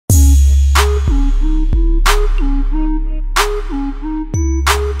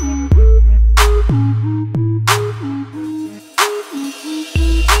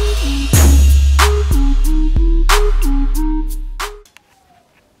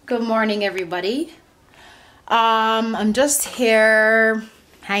Good morning, everybody. I'm just here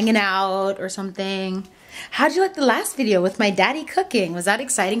hanging out or something. How'd you like the last video with my daddy cooking? Was that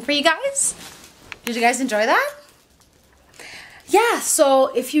exciting for you guys? Did you guys enjoy that? Yeah,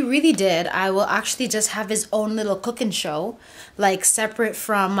 so if you really did, I will actually just have his own little cooking show, like separate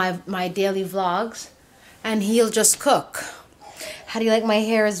from my daily vlogs, and he'll just cook. How do you like my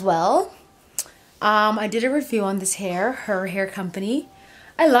hair as well? I did a review on this hair, her hair company.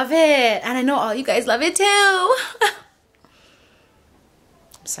 I love it, and I know all you guys love it too.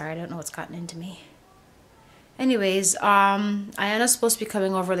 I'm sorry, I don't know what's gotten into me. Anyways, Ayanna's supposed to be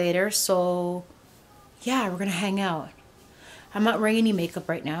coming over later, so yeah, we're gonna hang out. I'm not wearing any makeup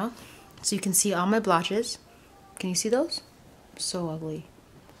right now, so you can see all my blotches. Can you see those? So ugly.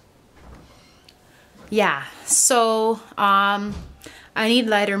 Yeah, so I need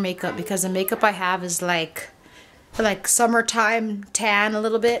lighter makeup because the makeup I have is like summertime tan a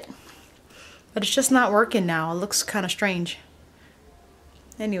little bit, but it's just not working now. It looks kind of strange.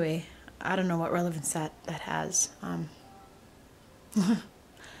 Anyway, I don't know what relevance that has.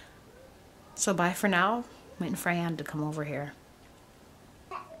 So bye for now. I'm waiting for Ayanna to come over here.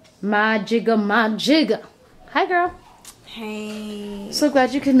 My jigga, my jigga. Hi, girl. Hey. So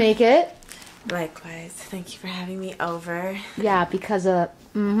glad you could make it. Likewise. Thank you for having me over. Yeah, because of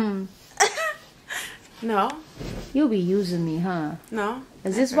No. You'll be using me, huh? No.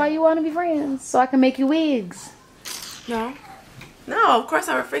 Is this why you want to be friends? So I can make you wigs? No. No, of course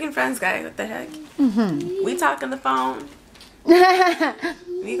I'm a freaking friends guy. What the heck? We talk on the phone.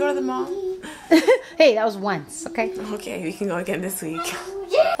 We go to the mall. Hey, that was once, okay? Okay, we can go again this week.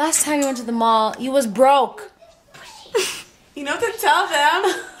 Last time you went to the mall, you was broke. You know what to tell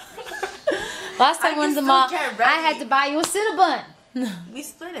them. Last time I went to the mall, I had to buy you a Cinnabon. We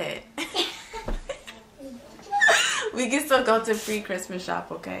split it. We can still go to free Christmas shop,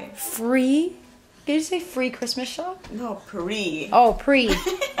 okay? Free? Did you say free Christmas shop? No, pre. Oh, pre.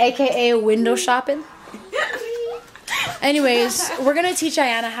 AKA window shopping. Anyways, we're going to teach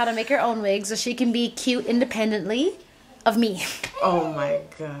Ayanna how to make her own wigs so she can be cute independently of me. Oh my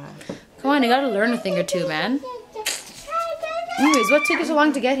god. Come on, you got to learn a thing or two, man. Anyways, what took you so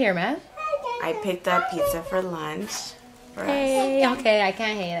long to get here, man? I picked up pizza for lunch. Hey, okay, I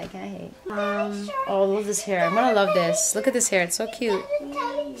can't hate. Oh, I love this hair. I'm gonna love this. Look at this hair, it's so cute.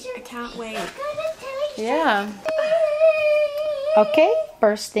 I can't wait. Yeah. Okay,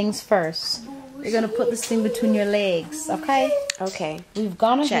 first things first. You're gonna put this thing between your legs, okay? Okay. We've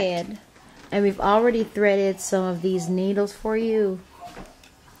gone ahead and we've already threaded some of these needles for you.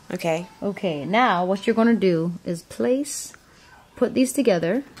 Okay. Okay, now what you're gonna do is put these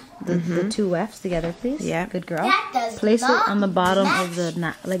together. The two wefts together, please. Yeah. Good girl. Place it on the bottom of the,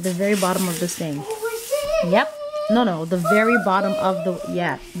 like the very bottom of this thing. Yep. No, the very bottom of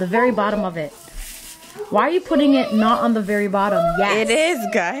the very bottom of it. Why are you putting it not on the very bottom? Yes. It is,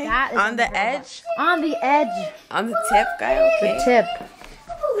 guy. That is on the edge? On the edge. On the tip, guy? Okay. The tip.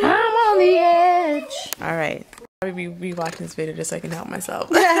 I'm on the edge. Alright. I'll be rewatching this video just so I can help myself.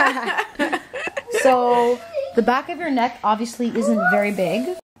 So, the back of your neck obviously isn't very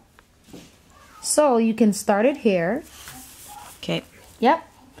big. So, you can start it here. Okay. Yep.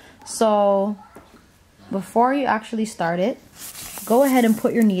 So, before you actually start it, go ahead and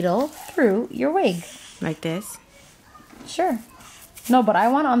put your needle through your wig. Like this? Sure. No, but I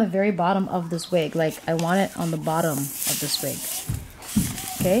want it on the very bottom of this wig. Like, I want it on the bottom of this wig.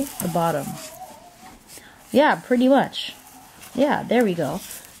 Okay? The bottom. Yeah, pretty much. Yeah, there we go.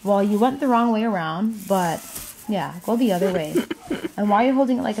 Well, you went the wrong way around, but yeah, go the other way. And why are you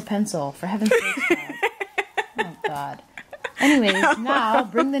holding it like a pencil? For heaven's sake, God. Oh, God. Anyways, now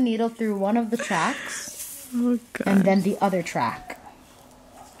bring the needle through one of the tracks. Oh, God. And then the other track.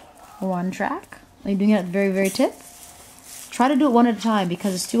 One track. Are you doing it at the very, very tip? Try to do it one at a time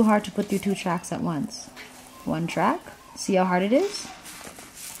because it's too hard to put through two tracks at once. One track. See how hard it is?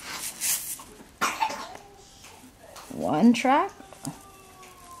 One track.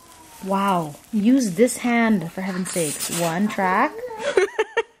 Wow. Use this hand, for heaven's sakes. One track.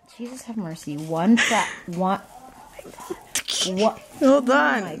 Jesus have mercy. One track. One. What? Hold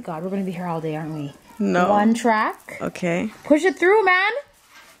on. Oh my God, we're going to be here all day, aren't we? No. One track. Okay. Push it through, man.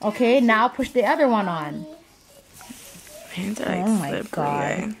 Okay, now push the other one on. Hands are like Oh my slippery, God.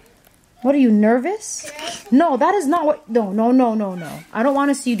 eh? What are you, nervous? No, that is not what... No. I don't want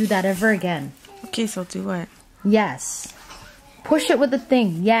to see you do that ever again. Okay, so do what? Yes. Push it with the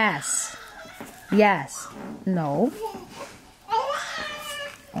thing. Yes. Yes. No.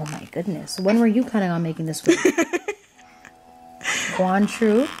 Oh my goodness. When were you planning on making this wig? Go on,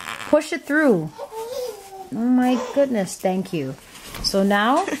 true. Push it through. Oh my goodness. Thank you. So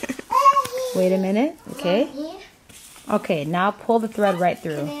now, wait a minute, okay? Okay, now pull the thread right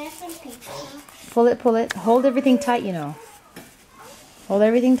through. Pull it, pull it. Hold everything tight, you know. Hold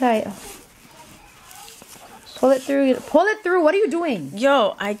everything tight. Pull it through. Pull it through. What are you doing?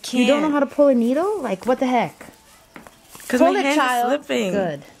 Yo, I can't. You don't know how to pull a needle? Like, what the heck? Because my hand is slipping.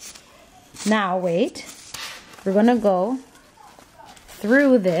 Good. Now, wait. We're going to go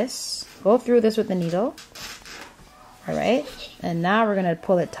through this. Go through this with the needle. All right. And now we're going to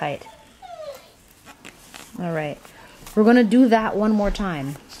pull it tight. All right. We're going to do that one more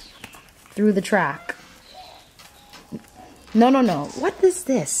time. Through the track. No, no, no. What is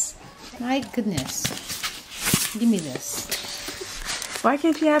this? My goodness. Give me this. Why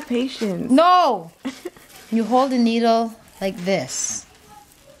can't you have patience? No! You hold the needle like this.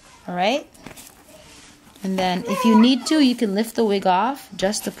 Alright? And then if you need to, you can lift the wig off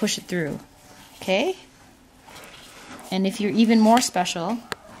just to push it through. Okay? And if you're even more special,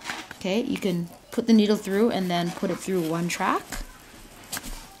 okay, you can put the needle through and then put it through one track.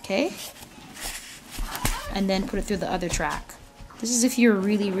 Okay? And then put it through the other track. This is if you're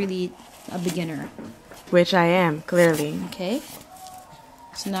really, really a beginner. Which I am, clearly. Okay.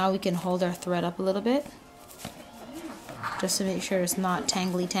 So now we can hold our thread up a little bit. Just to make sure it's not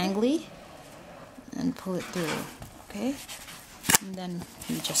tangly. And pull it through. Okay? And then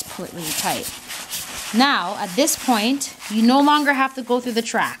you just pull it really tight. Now, at this point, you no longer have to go through the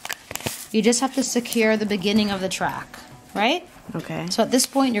track. You just have to secure the beginning of the track. Right? Okay. So at this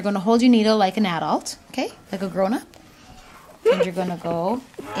point, you're going to hold your needle like an adult, okay? Like a grown-up. And you're going to go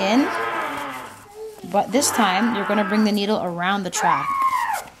in. But this time, you're going to bring the needle around the track.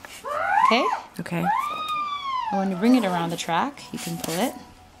 Okay? Okay. And when you bring it around the track, you can pull it.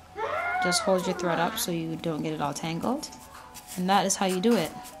 Just hold your thread up so you don't get it all tangled. And that is how you do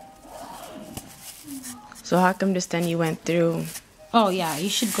it. So how come just then you went through? Oh, yeah, you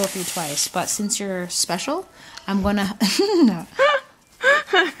should go through twice. But since you're special, I'm gonna... No.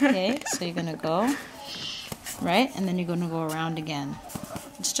 Okay, so you're gonna go, right? And then you're gonna go around again.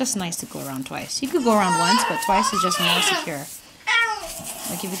 It's just nice to go around twice. You could go around once, but twice is just more secure.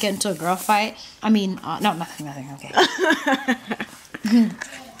 Like if you get into a girl fight, I mean, no, nothing, okay.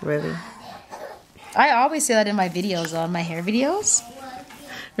 Really? I always say that in my videos, on my hair videos.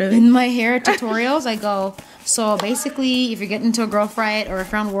 Really? In my hair tutorials, I go, so basically, if you're getting into a girl fight or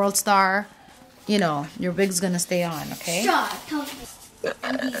if you're on World Star, you know, your wig's gonna stay on, okay?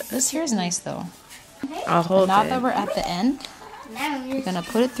 This hair is nice though. I'll hold now it. that we're at the end, we're gonna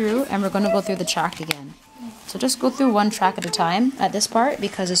put it through and we're gonna go through the track again. So just go through one track at a time at this part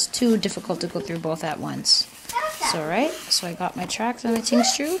because it's too difficult to go through both at once. So right, so I got my tracks and my ting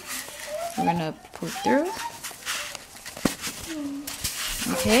screw. We're gonna pull it through.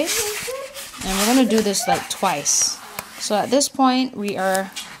 Okay, and we're gonna do this like twice. So at this point, we are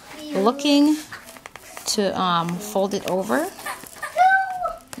looking to fold it over,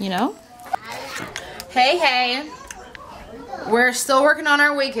 you know. Hey, we're still working on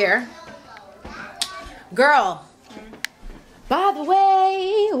our wig here. Girl, by the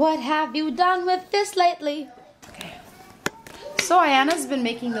way, what have you done with this lately? Okay. So Ayanna's been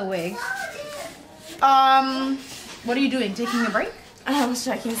making the wig. What are you doing? Taking a break? I was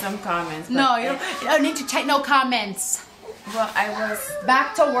checking some comments. No, you don't need to check no comments. Well, I was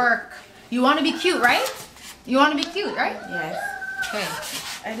back to work. You want to be cute, right? You want to be cute, right? Yes.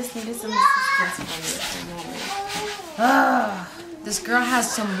 Okay. I just needed some assistance from you at the moment. This girl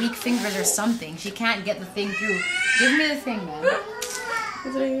has some weak fingers or something. She can't get the thing through. Give me the thing, man.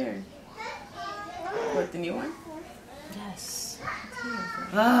 It's right here. What, the new one? Yes.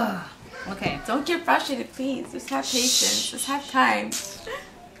 Okay. Don't get frustrated, please. Just have patience. Just have time.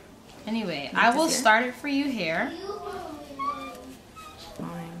 Anyway, I will start it for you here.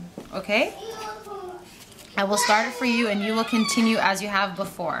 Fine. Okay? I will start it for you and you will continue as you have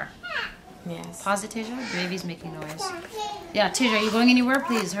before. Yes. Pause it, Teja. Baby's making noise. Yeah, Teja, are you going anywhere?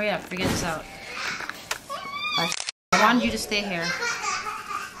 Please, hurry up. Figure this out. I wanted you to stay here.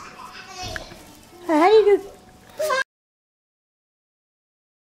 How do you do?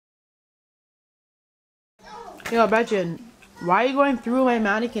 Yo, Gretchen, why are you going through my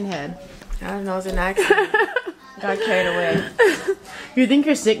mannequin head? I don't know, it's an accident. Got carried away. You think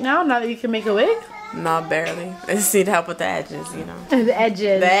you're sick now that you can make a wig? Not barely. I just need help with the edges, you know. The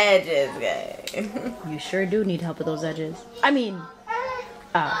edges. The edges, guys. You sure do need help with those edges. I mean,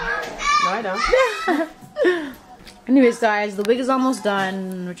 No, I don't. anyways, guys, the wig is almost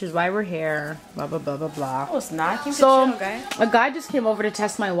done, which is why we're here. Blah, blah, blah, blah, blah. Oh, it's not. Keep So, it chill, guys. a guy just came over to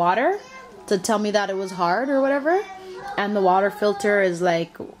test my water to tell me that it was hard or whatever. And the water filter is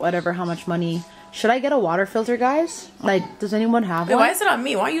like, whatever, how much money Should I get a water filter, guys? Like, does anyone have Wait, one? why is it on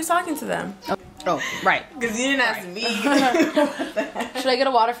me? Why are you talking to them? Oh, right. Because you didn't ask me. Should I get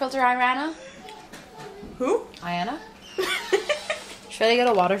a water filter, Ayanna? Who? Ayanna? Should I get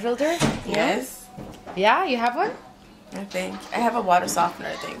a water filter? Yes. Yeah, you have one? I think. I have a water softener,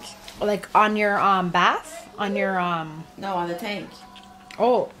 I think. Like on your bath? On your No, on the tank.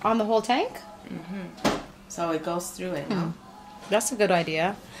 Oh, on the whole tank? So it goes through it, no? That's a good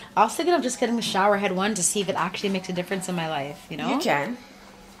idea. I was thinking of just getting the shower head one to see if it actually makes a difference in my life, you know? You can.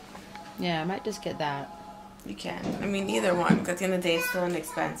 Yeah, I might just get that. You can. I mean, either one. Because at the end of the day, it's still an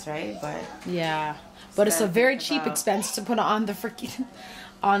expense, right? But Yeah. But it's a very cheap about- expense to put on the freaking...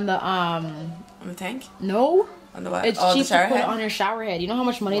 On the, on the tank? No. On the what? It's oh, cheap the shower to put head? on your shower head. You know how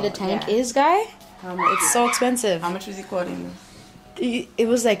much money the tank yeah. is, guy? How much? It's so expensive. How much was he quoting you? It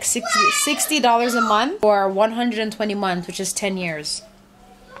was like $60 a month or 120 months, which is 10 years.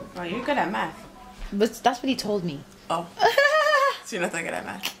 Oh, you're good at math. But that's what he told me. Oh. So you're not that good at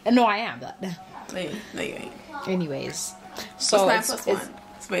math. No, I am. But No, you ain't. anyways. So What's 9 plus 1?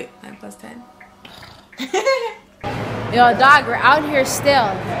 Wait, 9 plus 10? Yo, dog, we're out here still.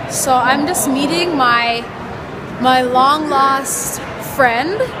 So I'm just meeting my long lost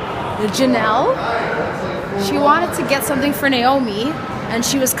friend, Janelle. She wanted to get something for Naomi, and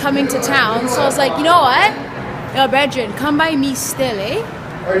she was coming to town. So I was like, you know what? Yo, Brethren, come by me still, eh?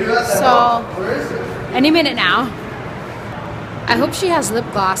 So, any minute now. I hope she has lip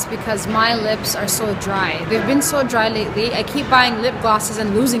gloss because my lips are so dry. They've been so dry lately. I keep buying lip glosses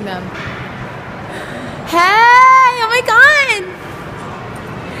and losing them. Hey! Oh my god!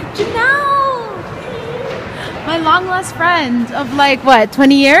 Janelle! My long lost friend of like, what,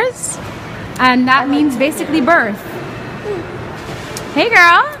 20 years? And that means basically birth. Hey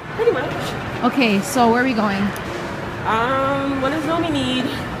girl! Pretty much. Okay, so where are we going? What does Naomi need?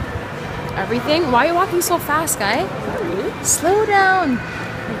 Everything? Why are you walking so fast, guy? Slow down.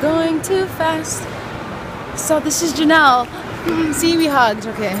 You're going too fast. So this is Janelle. See, we hugged.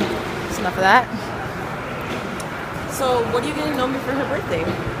 Okay, that's enough of that. So, what are you getting Naomi for her birthday?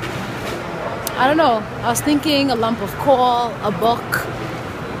 I don't know. I was thinking a lump of coal, a book.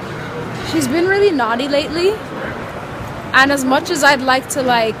 She's been really naughty lately. And as much as I'd like to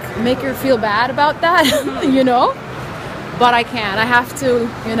like make her feel bad about that, you know, but I can't. I have to,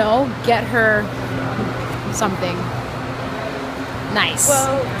 you know, get her something nice.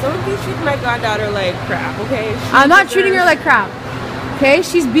 Well, don't be treating my goddaughter like crap, okay? I'm not treating her like crap. Okay,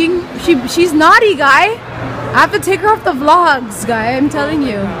 she's naughty, guy. I have to take her off the vlogs, guy. I'm telling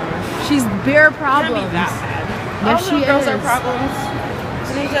you, she's bare problems. Can't be that bad. Yes, All she little girls are is. problems.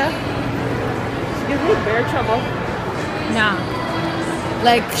 Tanisha, she gives me bare trouble. Nah,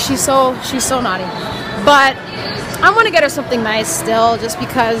 like she's so naughty. But I want to get her something nice still, just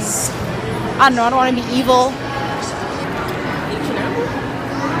because I don't know. I don't want to be evil.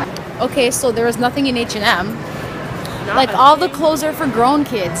 H&M? Okay, so there was nothing in H&M. Like all the clothes are for grown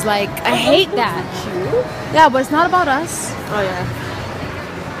kids. Like I hate that. Yeah, but it's not about us. Oh yeah.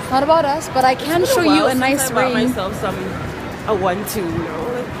 It's not about us. But I can show you a nice I bought ring. myself a 1-2, you know.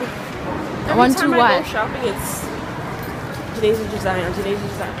 Like, every 1-2 time I what? go shopping, it's Janae's and Josiah. Janae's and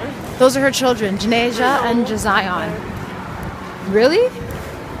Josiah. Those are her children, Janasia and Josiah. Really?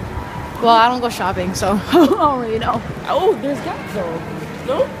 Well, I don't go shopping, so I don't really know. Oh, there's Gap though.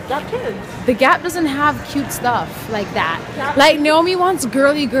 No, Gap kids. The Gap doesn't have cute stuff like that. Gap- Like Naomi wants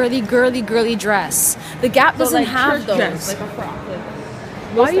girly dress. The Gap doesn't have church those. dress, like a frock. Like,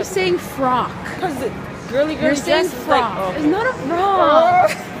 Why are you saying frock? because the girly You're saying dress is frock. like, It's not a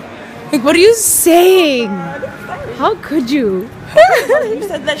frock. Like, what are you saying? How could you? You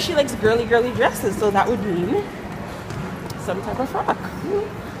said that she likes girly dresses, so that would mean some type of frock.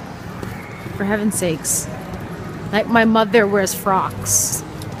 For heaven's sakes. Like my mother wears frocks.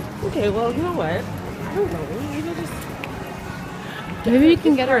 Okay, well, you know what? I don't know. Maybe just Maybe you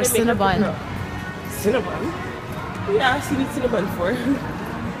can get her a try to make Cinnabon. girl. Cinnabon? Yeah, she needs Cinnabon for.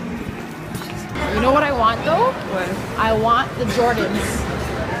 You know what I want though? What? I want the Jordans.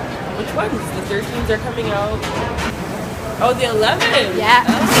 Which ones? The 13s are coming out. Oh, the 11s. Yeah.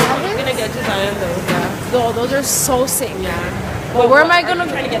 I'm gonna get Josiah those. Yeah. No, those are so sick. Yeah. But where am I Are gonna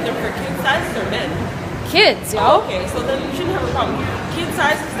you trying to get them for kid sizes or men? Kids, yo? Oh, okay, so then you shouldn't have a problem. Kid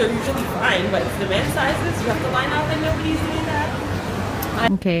sizes, they're usually fine, but it's the men sizes, you have to line up and nobody's doing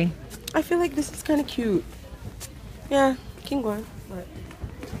that. Okay. I feel like this is kind of cute. Yeah, can go on. But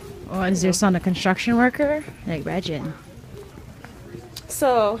Oh, is your son a construction worker? Like Regin.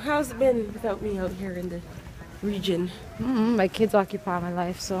 so, how's it been without me out here in the region? My kids occupy my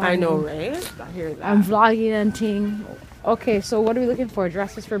life, so I know, right? I hear that. I'm vlogging and ting. Okay, so what are we looking for?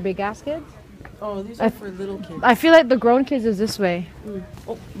 Dresses for big ass kids? Oh, these are for little kids. I feel like the grown kids is this way.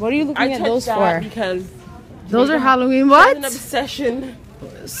 Oh, What are you looking at those for? Because Those are Halloween. an What? obsession.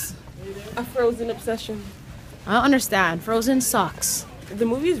 A Frozen obsession. I don't understand. Frozen sucks. The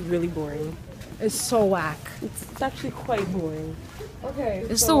movie is really boring. It's so whack. It's actually quite boring. Okay.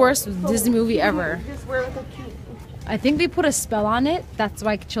 It's the worst Disney movie ever. Just wear like a cute. I think they put a spell on it. That's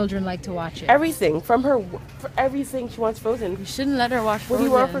why children like to watch it. Everything from her, for everything she wants Frozen. You shouldn't let her watch What Frozen.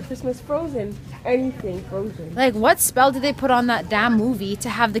 do you want for Christmas? Frozen. Anything Frozen. Like, what spell did they put on that damn movie to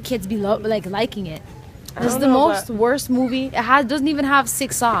have the kids be liking it? I It's don't the know, most but- worst movie. It doesn't even have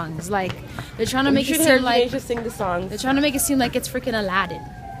 6 songs. Like, they're trying to make it seem like just sing the songs. they're trying to make it seem like it's freaking Aladdin.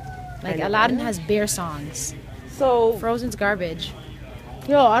 Like, know. Aladdin has bare songs. So Frozen's garbage.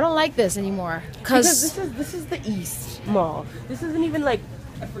 Yo, I don't like this anymore. because this is the East Mall. This isn't even like.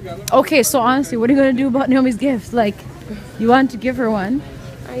 Okay, so honestly, what are you gonna do about Naomi's gift? Like, you want to give her one?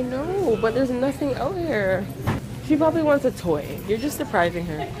 I know, but there's nothing out here. She probably wants a toy. You're just surprising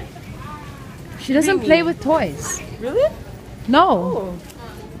her. She doesn't Really? play with toys. Really? No. Oh.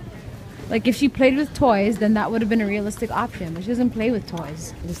 Like, if she played with toys, then that would have been a realistic option. But she doesn't play with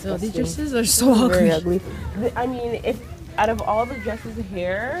toys. So these dresses are so Very ugly. ugly. I mean, if out of all the dresses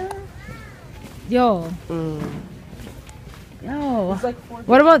here, Yo. Yo. it's like 4.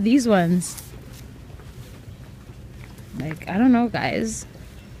 What about these ones? Like, I don't know, guys.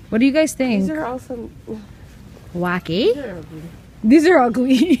 What do you guys think? These are also. Wacky? They're ugly. These are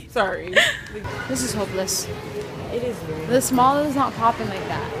ugly. Sorry. This is hopeless. It is very. The small is not popping like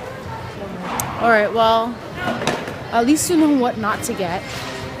that. Alright, well, at least you know what not to get.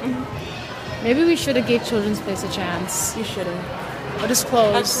 Maybe we should have gave Children's Place a chance. You should have. But it's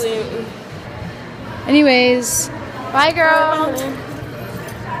closed. Actually, Anyways, bye, girl.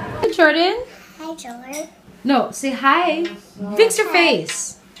 Hi, Jordan. Hi, Jordan. No, say hi. Fix your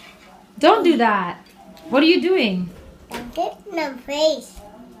face. Don't do that. What are you doing? I'm getting a face.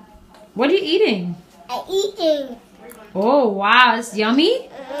 What are you eating? I'm eating. Oh, wow, it's yummy.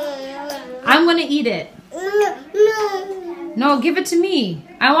 I'm gonna eat it. No. No, give it to me.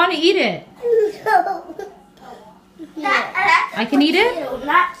 I want to eat it. No. I can eat it?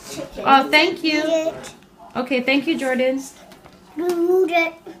 Not chicken. Oh, thank you. Eat it. Okay, thank you, Jordan. Eat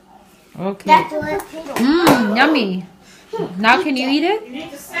it. Okay. That's what. Mmm, yummy. Now can you eat it?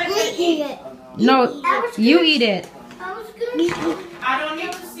 Eat it. No, you eat it. I was gonna eat it. I don't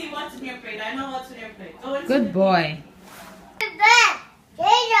need to see what's in your plate. I know what's in your plate. Go into Good boy. Bed.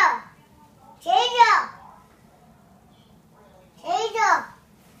 Taylor. Taylor. Taylor.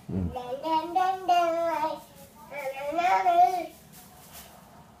 Dun, dun, dun, dun.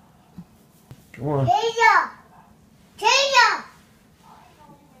 Come on. Taylor. Taylor.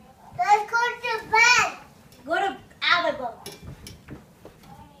 Let's go to bed. Go to Alabama.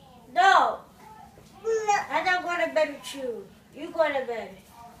 No. I don't go to bed with you. You go to bed.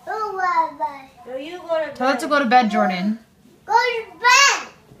 Who go to bed? No, you go to bed. Tell her to go to bed, Jordan. Go to bed.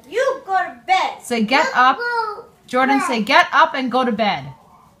 You go to bed. Say get up. Jordan, say get up and go to bed.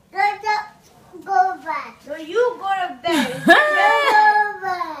 Get up. Go to bed. No, you go to bed. No, go to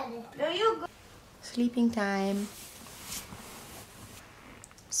bed. No, you go. Sleeping time.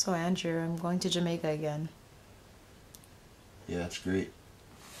 So Andrew, I'm going to Jamaica again. Yeah, that's great.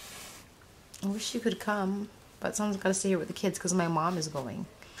 I wish you could come, but someone's got to stay here with the kids because my mom is going.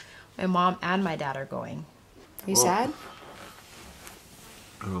 My mom and my dad are going. Are you Well, sad?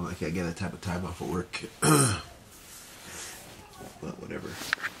 I don't know, I can't get that type of time off of work. But whatever.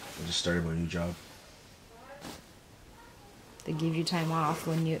 I just started my new job. They give you time off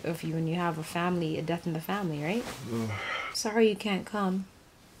when you have a family, a death in the family, right? Sorry you can't come.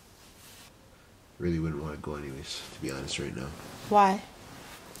 Really wouldn't want to go anyways, to be honest, right now. Why?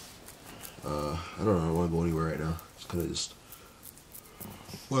 I don't know, I don't want to go anywhere right now. Just kind of just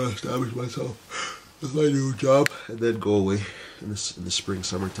want to establish myself with my new job and then go away in the spring,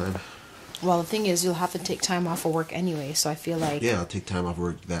 summertime. Well, the thing is, you'll have to take time off of work anyway, so I feel like... Yeah, I'll take time off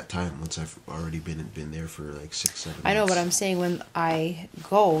work that time once I've already been there for like 6-7 months. I know, but I'm saying when I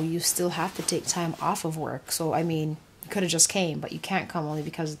go, you still have to take time off of work. So, I mean, you could have just came, but you can't come only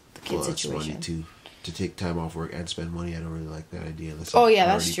because of the kid situation. That's money to take time off work and spend money. I don't really like that idea. Unless Oh, I've yeah,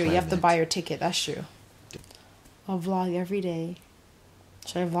 that's already true. You planned have to that. buy your ticket. That's true. I'll vlog every day.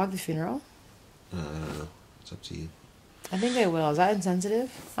 Should I vlog the funeral? I don't know. It's up to you. I think I will. Is that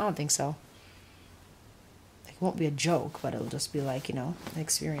insensitive? I don't think so. Like, it won't be a joke, but it'll just be like, you know, an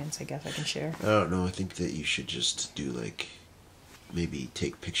experience I guess I can share. I don't know. I think that you should just do like maybe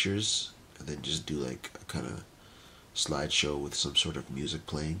take pictures and then just do like a kind of slideshow with some sort of music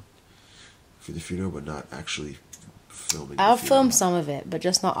playing for the funeral, but not actually filming. I'll the funeral. film some of it, but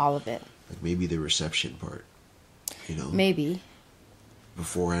just not all of it. Like maybe the reception part, you know? Maybe.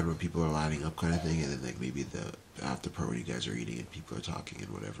 Beforehand when people are lining up kind of thing, and then like maybe the after part when you guys are eating and people are talking and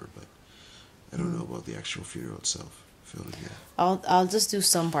whatever, but I don't know about the actual funeral itself. Feeling, yeah. I'll just do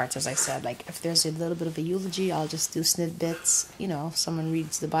some parts, as I said. Like if there's a little bit of a eulogy, I'll just do snidbits. You know, if someone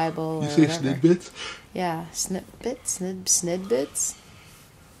reads the Bible or You say whatever. snidbits? Yeah, snidbits.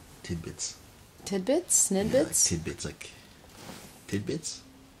 Tidbits. Tidbits? Yeah, Snidbits? like tidbits, like tidbits?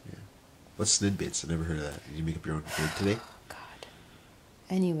 Yeah. What's snidbits? I never heard of that. Did you make up your own word today? God.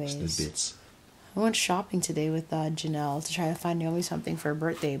 Anyways. Snidbits. I went shopping today with Janelle to try to find Naomi something for her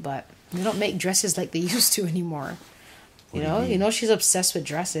birthday, but they don't make dresses like they used to anymore. What do you mean? You know she's obsessed with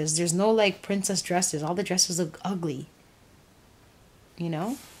dresses. There's no like princess dresses. All the dresses look ugly. You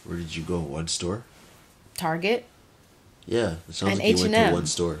know? Where did you go? One store? Target. Yeah, it sounds And like you went H&M. to one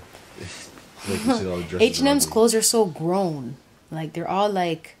store. Like you said, all the dresses are H&M's ugly. clothes are so grown. Like they're all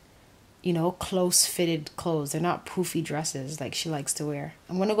like, you know, close fitted clothes. They're not poofy dresses like she likes to wear.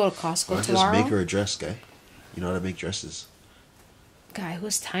 I'm gonna go to Costco Why not tomorrow. just make her a dress, guy? You know how to make dresses. Guy, who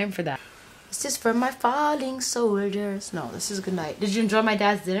has time for that? This is for my falling soldiers. No, this is good night. Did you enjoy my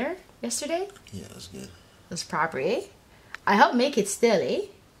dad's dinner yesterday? Yeah, that's good. It was proper, eh? I helped make it still, eh?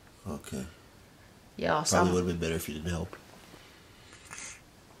 Okay. Yeah, Probably would have been better if you didn't help.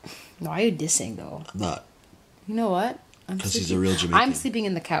 Why are you dissing, though? I'm not. You know what? Because he's a real I'm Jamaican. sleeping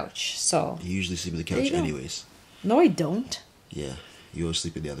in the couch, so... You usually sleep on the There couch you go. anyways. No, I don't. Yeah. You always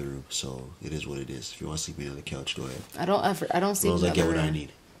sleep in the other room, so it is what it is. If you want to sleep on the couch, go ahead. I don't As sleep long in as the I get other what I room.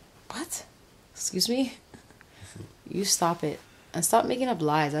 need. What? Excuse me? You stop it. And stop making up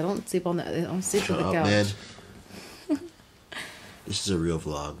lies. I don't sleep on the Shut couch. up, man. This is a real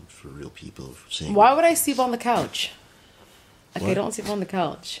vlog for real people. Saying Why would I sleep on the couch? Like, I What? don't sleep on the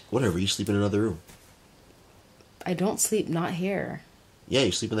couch. Whatever, you sleep in another room. I don't sleep not here. Yeah,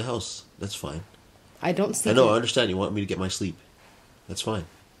 you sleep in the house. That's fine. I don't I sleep know, I in- understand. You want me to get my sleep. That's fine.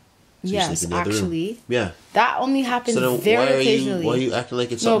 So you Yes, sleep in the other room. actually. Yeah. That only happens So then very why occasionally. are you acting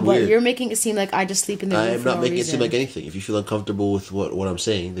like it's No, something but weird? you're making it seem like I just sleep in the room I'm for not no making it reason. seem like anything. If you feel uncomfortable with what I'm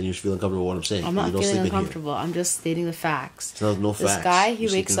saying, then you feel uncomfortable with what I'm saying. I'm But not you don't feeling sleep in here. uncomfortable. I'm just stating the facts. There's no This facts. guy, he You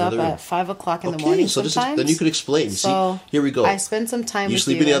sleep wakes in up another room. at 5 o'clock in the Okay, morning so sometimes. then you could explain. So See, here we go. I spend some time You with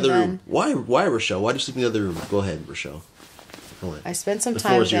sleep you in the and other then room. Why, Rochelle? Why do you sleep in the other room? Go ahead, Rochelle. Go ahead. I spend some The time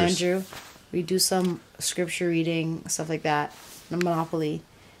floor with is yours. Andrew. We do some scripture reading, stuff like that. Monopoly.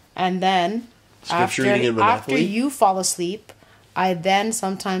 And then Scripture reading and after Monopoly? you fall asleep, I then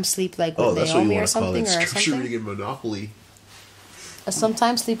sometimes sleep like with Oh, that's what you Naomi or want to call something it. or Scripture something. reading and Monopoly. I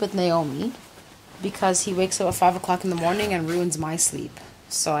sometimes sleep with Naomi because he wakes up at 5 o'clock in the morning and ruins my sleep.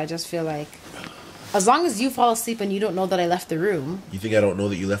 So I just feel like as long as you fall asleep and you don't know that I left the room, You think I don't know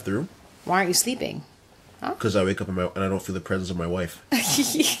that you left the room? why aren't you sleeping? Because I wake up and I don't feel the presence of my wife.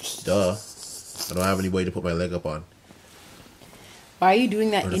 Duh. I don't have anybody to put my leg up on. Why are you doing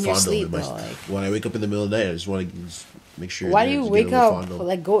that Or to in your fondle sleep in my- though? Like, When I wake up in the middle of the night, I just want to make sure. why that do you just wake get a little up? fondle.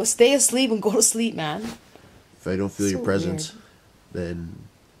 Like, go stay asleep and go to sleep, man. If I don't feel your So presence, then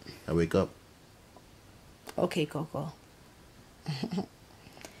I wake up. Okay, Coco.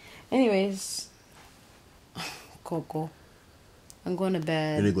 Anyways, Coco, I'm going to You're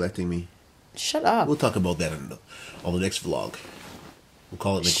bed. neglecting me. Shut up. We'll talk about that on the next vlog. We'll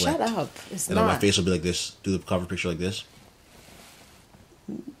call it neglect. Shut up. It's And on my not. face will be like this. Do the cover picture like this.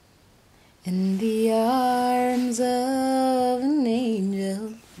 In the arms of an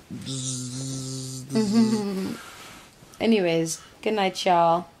angel. Anyways, good night,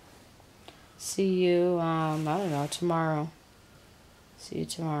 y'all. See you, I don't know, tomorrow. See you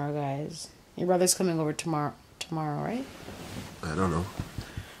tomorrow, guys. Your brother's coming over tomorrow, right? I don't know.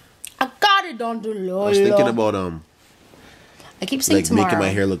 I got it on the low. I was thinking about I keep saying like tomorrow. making my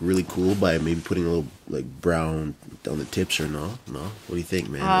hair look really cool by maybe putting a little like brown on the tips or no. What do you think,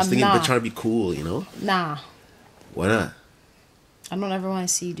 man? I was thinking nah. about trying to be cool, you know? Nah, Why not? I don't ever want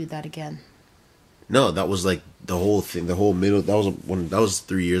to see you do that again. No, that was like the whole thing, the whole middle. That was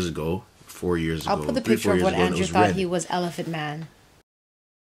 3 years ago, 4 years ago. I'll put the 3, 4 picture of years what ago, and it Andrew was thought red. he was Elephant Man.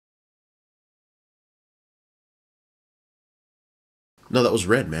 No, that was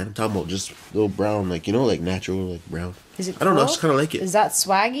red, man. I'm talking about just little brown, like like natural, like brown. Is it? I don't know. I cool? just kind of like it. Is that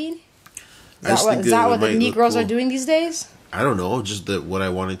swaggy? I just think Is that what the it might look Negroes are cool. doing these days? I don't know. Just what I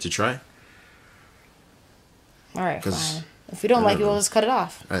wanted to try. All right, 'Cause fine. If we don't I like don't it, we'll know. just cut it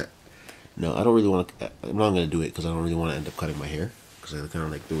off. No, I don't really want to. I'm not going to do it because I don't really want to end up cutting my hair because I kind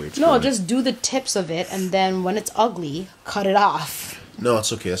of like the way it's. No, growing. just do the tips of it, and then when it's ugly, cut it off No,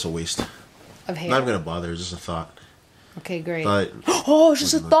 it's okay. That's a waste. of hair. I'm not going to bother. It's just a thought. Okay, great. But Oh, it's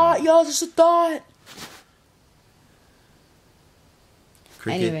just a thought, y'all. Just a thought.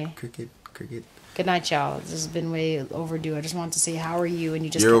 cricket, Anyway. cricket, cricket. Good night, y'all. This has been way overdue. I just want to say, how are you? And you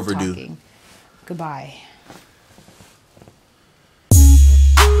just You're kept overdue. talking. Goodbye.